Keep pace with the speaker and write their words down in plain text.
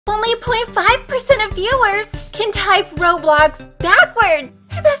Only 0.5% of viewers can type Roblox backwards.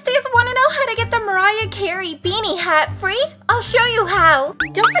 Hey besties, want to know how to get the Mariah Carey beanie hat free? I'll show you how.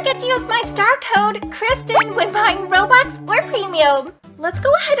 Don't forget to use my star code KRYSTIN when buying Robux or Premium. Let's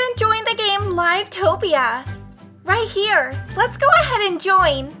go ahead and join the game Livetopia. Right here. Let's go ahead and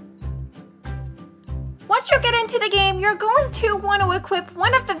join. Once you get into the game, you're going to want to equip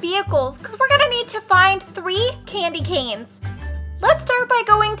one of the vehicles because we're going to need to find 3 candy canes. Let's start by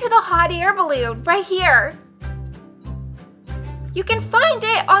going to the hot air balloon right here. You can find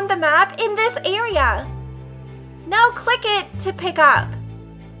it on the map in this area. Now click it to pick up.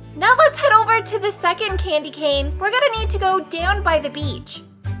 Now let's head over to the second candy cane. We're gonna need to go down by the beach.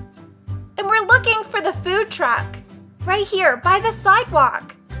 And we're looking for the food truck right here by the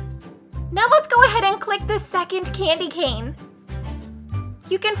sidewalk. Now let's go ahead and click the second candy cane.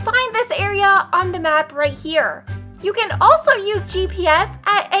 You can find this area on the map right here. You can also use GPS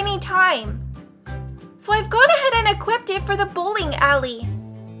at any time. So I've gone ahead and equipped it for the bowling alley.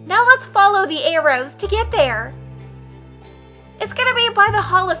 Now let's follow the arrows to get there. It's gonna be by the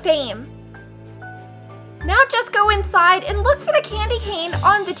Hall of Fame. Now just go inside and look for the candy cane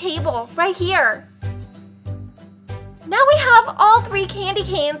on the table right here. Now we have all 3 candy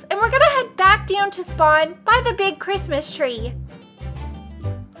canes and we're gonna head back down to spawn by the big Christmas tree.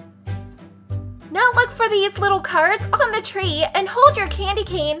 Now look for these little cards on the tree and hold your candy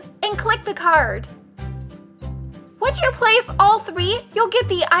cane and click the card. Once you place all 3, you'll get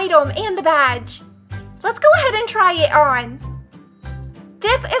the item and the badge. Let's go ahead and try it on.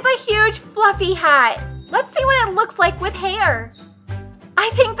 This is a huge fluffy hat. Let's see what it looks like with hair. I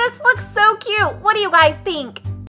think this looks so cute. What do you guys think?